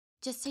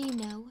Just so you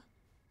know,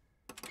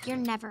 you're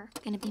never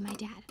gonna be my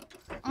dad.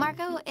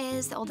 Marco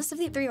is the oldest of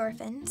the 3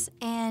 orphans,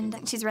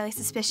 and she's really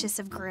suspicious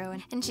of Gru,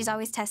 and she's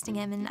always testing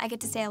him, and I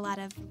get to say a lot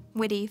of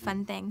witty,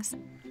 fun things.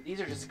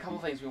 These are just a couple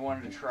things we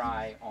wanted to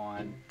try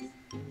on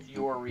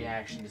your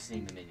reaction to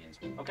seeing the Minions,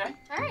 okay?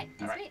 All right,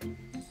 sweet.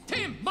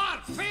 Tim,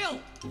 Mark, Phil!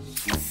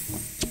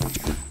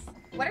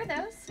 What are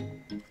those?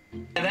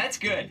 That's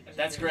good.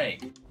 That's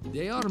great.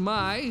 They are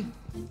my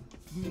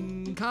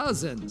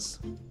cousins.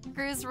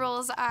 Gru's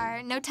rules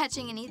are no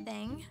touching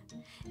anything,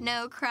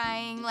 no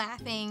crying,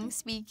 laughing,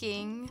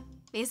 speaking,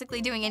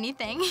 basically doing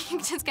anything. You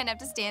just kind of have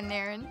to stand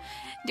there and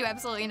do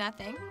absolutely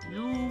nothing.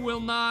 You will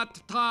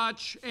not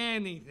touch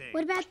anything.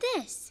 What about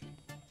this?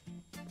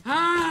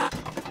 Ah!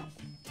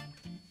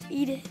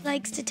 Edith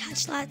likes to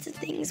touch lots of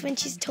things when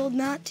she's told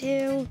not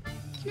to.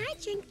 Can I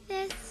drink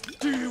this?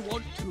 Do you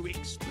want to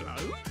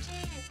explode?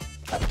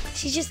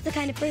 She's just the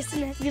kind of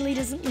person that really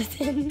doesn't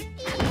listen.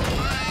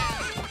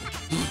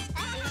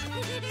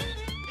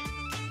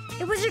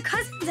 It was your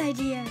cousin's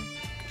idea.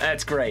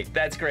 That's great.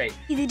 That's great.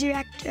 He's the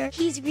director.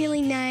 He's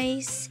really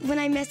nice. When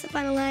I mess up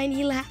on a line,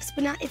 he laughs,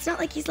 but it's not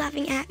like he's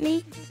laughing at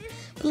me,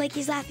 but like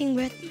he's laughing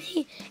with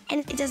me.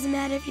 And it doesn't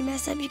matter if you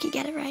mess up, you can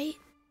get it right.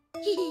 I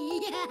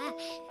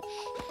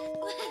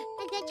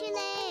got your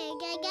leg.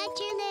 I got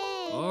your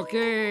leg.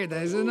 Okay,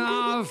 that's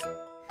enough.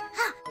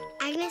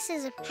 Agnes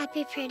is a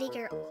happy, pretty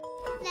girl.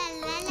 La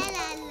la la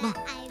la la.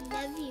 I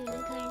love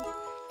unicorns.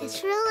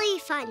 It's really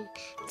fun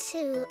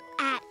to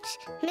act.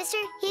 Mister,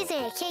 he's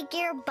gonna kick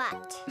your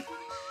butt.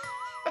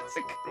 That's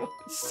a good one.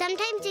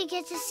 Sometimes you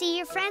get to see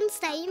your friends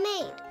that you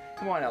made.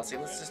 Come on, Elsie.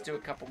 Let's just do a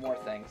couple more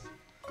things.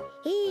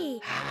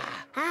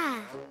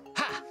 Ha.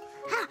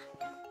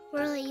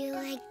 Really, you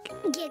like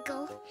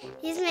giggle?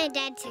 Because my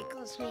dad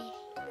tickles me.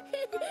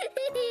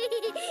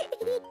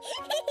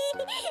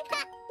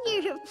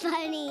 You're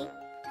funny.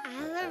 I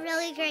have a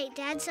really great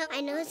dad, so I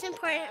know it's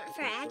important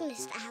for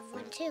Agnes to have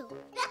one too.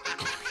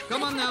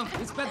 Come on now,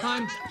 it's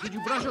bedtime. Did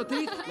you brush your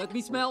teeth? Let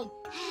me smell.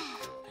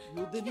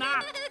 You did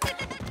not.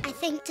 I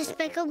think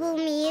Despicable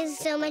Me is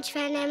so much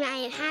fun, and I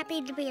am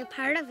happy to be a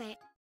part of it.